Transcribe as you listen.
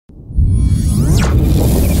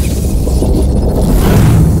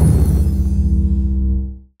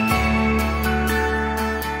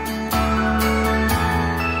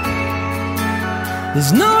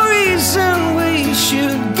There's no reason we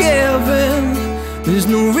should give in. There's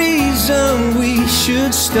no reason we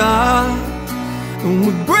should stop. And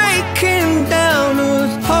we're breaking down to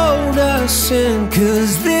hold us in,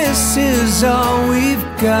 'cause this is all we've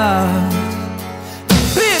got. The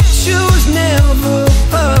picture was never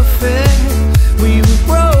perfect. We were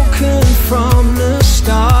broken from the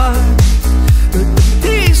start, but the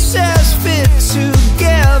pieces fit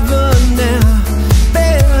together now,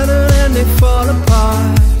 better than they fall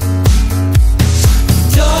apart.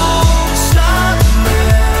 Don't stop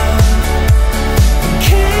now,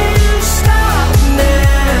 can't stop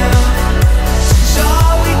now, 'cause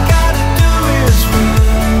all we gotta do is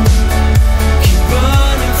run, keep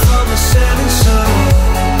running from the setting sun.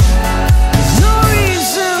 There's no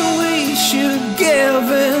reason we should give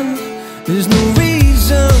in. There's no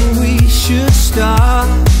reason we should stop.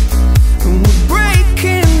 And we're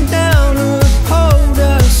breaking down to hold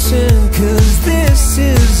us in, 'cause this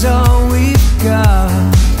is all we've got.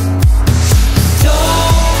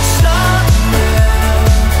 Don't stop now,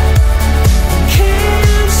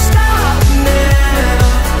 can't stop now,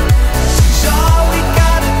 'cause all we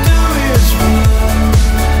gotta do is run,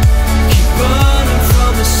 keep running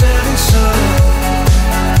from the setting sun.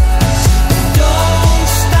 Don't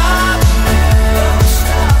stop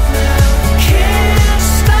now, can't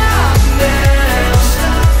stop now,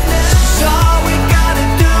 'cause all we gotta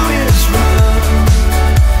do is run,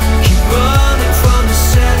 keep running from the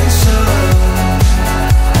setting sun.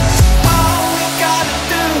 All we gotta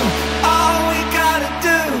do, all we gotta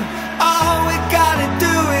do, all we gotta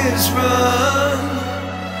do is run.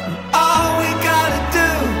 All we gotta do,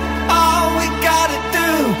 all we gotta do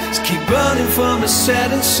is keep running from the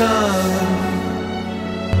setting sun.